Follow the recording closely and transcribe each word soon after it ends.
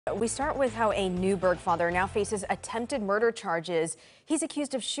We start with how a Newberg father now faces attempted murder charges. He's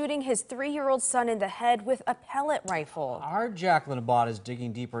accused of shooting his 3-year-old son in the head with a pellet rifle. Our Jacqueline Abad is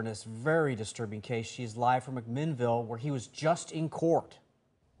digging deeper in this very disturbing case. She's live from McMinnville, where he was just in court.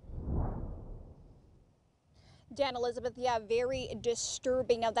 Dan, Elizabeth, yeah, very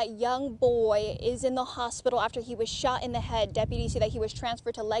disturbing. Now, that young boy is in the hospital after he was shot in the head. Deputies say that he was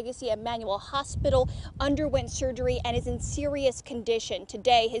transferred to Legacy Emmanuel Hospital, underwent surgery, and is in serious condition.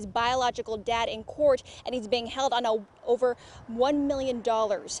 Today, his biological dad in court, and he's being held on over $1 million.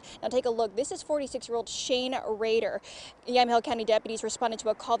 Now, take a look. This is 46-year-old Shane Rader. Yamhill County deputies responded to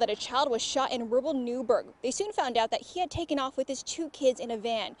a call that a child was shot in rural Newberg. They soon found out that he had taken off with his 2 kids in a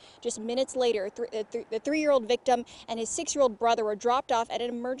van. Just minutes later, the 3-year-old victim and his 6-year-old brother were dropped off at an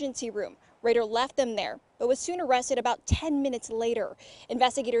emergency room. Rader left them there, but was soon arrested about 10 minutes later.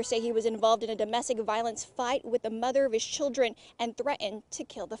 Investigators say he was involved in a domestic violence fight with the mother of his children and threatened to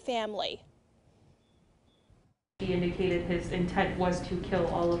kill the family. He indicated his intent was to kill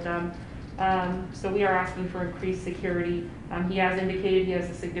all of them. So we are asking for increased security. He has indicated he has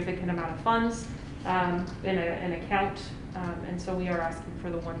a significant amount of funds in an account, and so we are asking for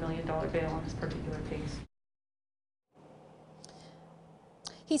the $1 million bail on this particular case.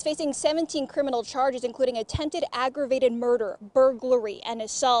 He's facing 17 criminal charges, including attempted aggravated murder, burglary, and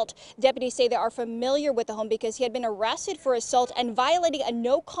assault. Deputies say they are familiar with the home because he had been arrested for assault and violating a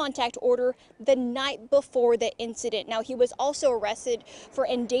no-contact order the night before the incident. Now, he was also arrested for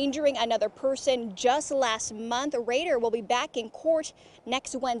endangering another person just last month. Rader will be back in court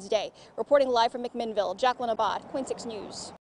next Wednesday. Reporting live from McMinnville, Jacqueline Abad, KOIN 6 News.